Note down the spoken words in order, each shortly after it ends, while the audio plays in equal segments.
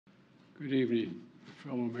Good evening,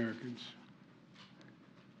 fellow Americans.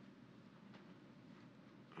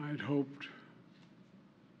 I had hoped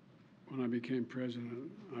when I became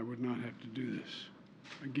president I would not have to do this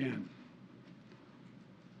again.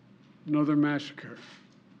 Another massacre,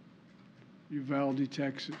 Uvalde,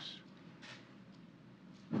 Texas,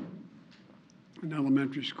 an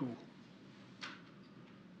elementary school.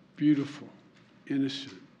 Beautiful,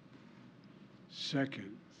 innocent,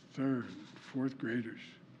 second, third, fourth graders.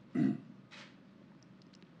 And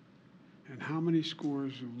how many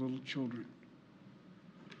scores of little children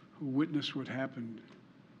who witness what happened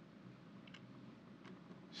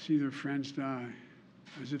see their friends die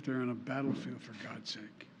as if they're on a battlefield, for God's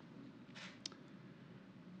sake.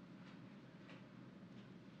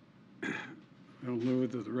 They'll live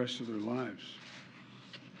with it the rest of their lives.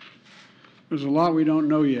 There's a lot we don't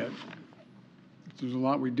know yet. There's a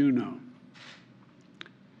lot we do know.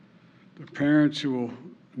 The parents who will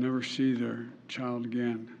never see their child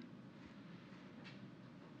again,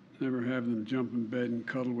 never have them jump in bed and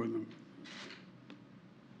cuddle with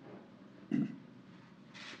them.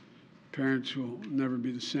 Parents will never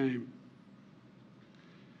be the same.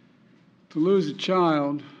 To lose a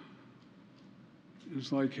child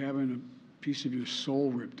is like having a piece of your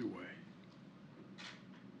soul ripped away.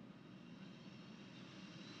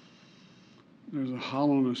 There's a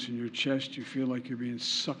hollowness in your chest. You feel like you're being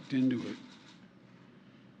sucked into it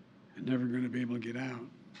and never going to be able to get out.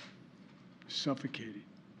 Suffocating.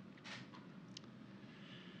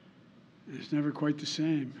 It's never quite the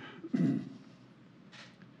same.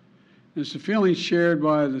 It's the feeling shared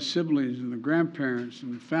by the siblings and the grandparents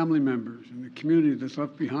and the family members and the community that's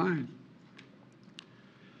left behind.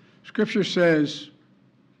 Scripture says,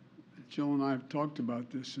 Jill and I have talked about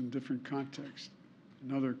this in different contexts,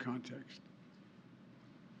 in other contexts.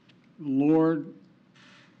 The Lord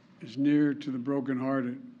is near to the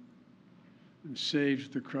brokenhearted and saves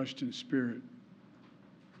the crushed in spirit.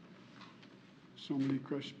 So many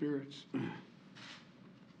crushed spirits.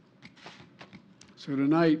 So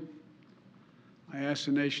tonight, I ask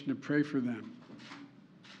the nation to pray for them,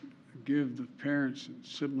 give the parents and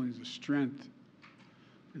siblings the strength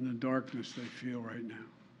in the darkness they feel right now.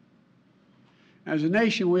 As a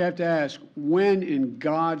nation, we have to ask, when in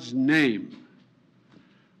God's name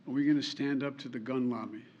are we going to stand up to the gun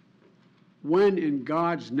lobby? When in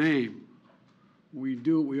God's name we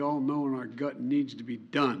do what we all know in our gut needs to be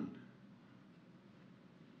done?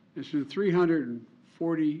 It's been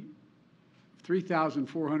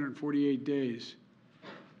 3,448 days,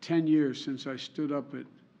 10 years since I stood up at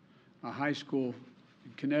a high school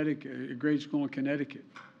in Connecticut, a grade school in Connecticut,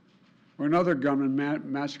 where another gunman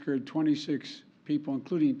massacred 26 people,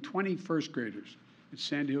 including 20 first graders at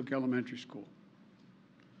Sandy Hook Elementary School.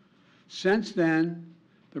 Since then,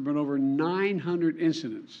 there have been over 900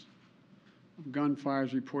 incidents of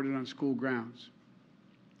gunfires reported on school grounds.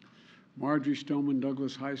 Marjorie Stoneman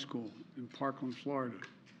Douglas High School in Parkland, Florida.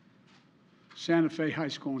 Santa Fe High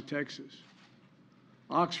School in Texas.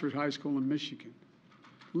 Oxford High School in Michigan.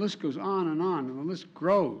 The list goes on, and the list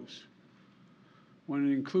grows when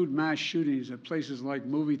it includes mass shootings at places like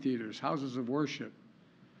movie theaters, houses of worship,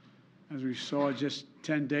 as we saw just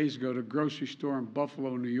 10 days ago, the grocery store in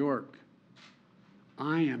Buffalo, New York.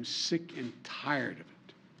 I am sick and tired of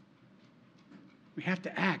it. We have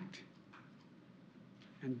to act.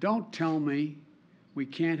 And don't tell me we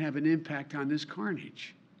can't have an impact on this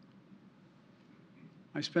carnage.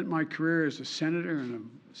 I spent my career as a senator and a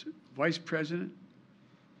vice president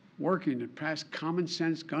working to pass common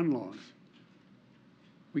sense gun laws.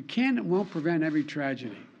 We can and won't prevent every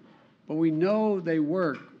tragedy, but we know they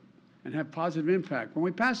work and have positive impact. When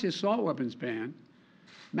we passed the assault weapons ban,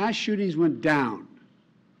 mass shootings went down.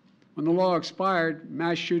 When the law expired,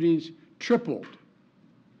 mass shootings tripled.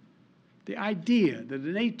 The idea that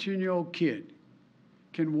an 18-year-old kid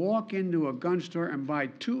can walk into a gun store and buy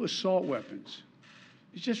 2 assault weapons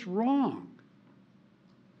is just wrong.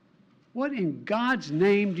 What in God's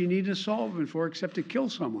name do you need an assault weapon for except to kill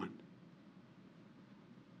someone?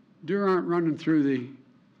 Deer aren't running through the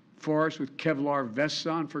forest with Kevlar vests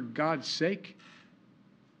on, for God's sake.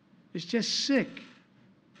 It's just sick.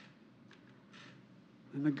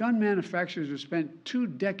 And the gun manufacturers have spent 2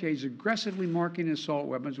 decades aggressively marketing assault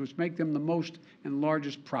weapons, which make them the most and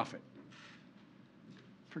largest profit.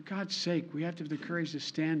 For God's sake, we have to have the courage to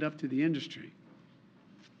stand up to the industry.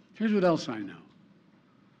 Here's what else I know.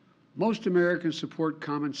 Most Americans support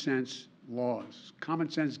common sense laws,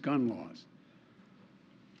 common sense gun laws.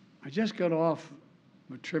 I just got off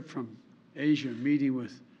a trip from Asia, meeting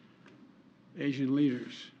with Asian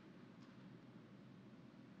leaders.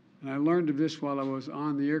 And I learned of this while I was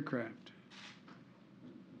on the aircraft.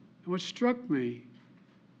 And what struck me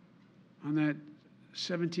on that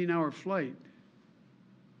 17-hour flight,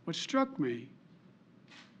 what struck me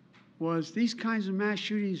was these kinds of mass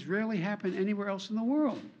shootings rarely happen anywhere else in the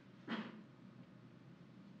world.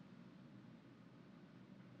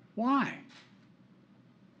 Why?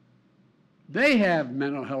 They have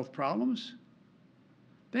mental health problems.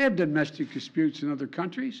 They have domestic disputes in other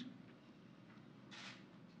countries.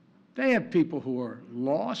 They have people who are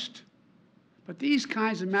lost. But these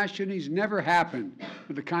kinds of mass shootings never happen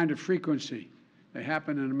with the kind of frequency they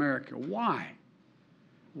happen in America. Why?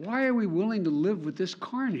 Why are we willing to live with this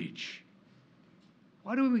carnage?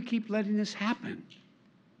 Why do we keep letting this happen?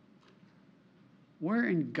 Where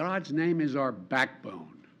in God's name is our backbone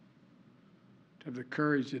to have the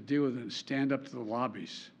courage to deal with it and stand up to the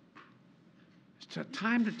lobbies? It's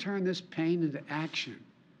time to turn this pain into action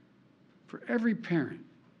for every parent,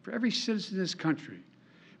 for every citizen in this country.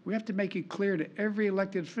 We have to make it clear to every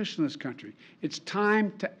elected official in this country, it's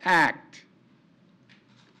time to act.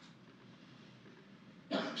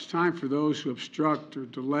 It's time for those who obstruct or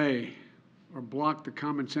delay or block the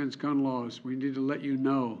common sense gun laws. We need to let you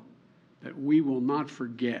know that we will not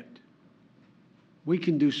forget. We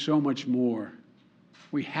can do so much more.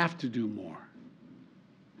 We have to do more.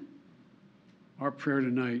 Our prayer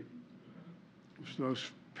tonight is for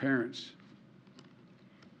those parents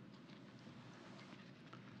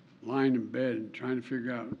lying in bed and trying to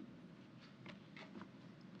figure out,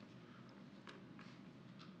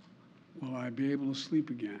 will I be able to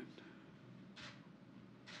sleep again?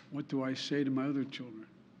 What do I say to my other children?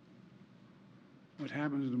 What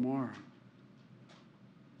happens tomorrow?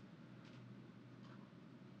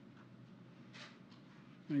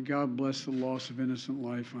 May God bless the loss of innocent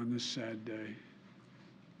life on this sad day.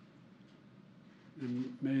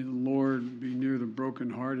 And may the Lord be near the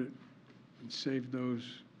brokenhearted and save those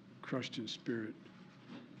crushed in spirit,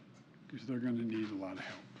 because they're going to need a lot of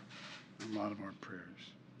help and a lot of our prayers.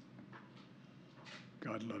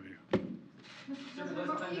 God love you.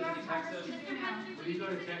 Mr. President, will you go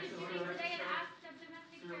to Texas?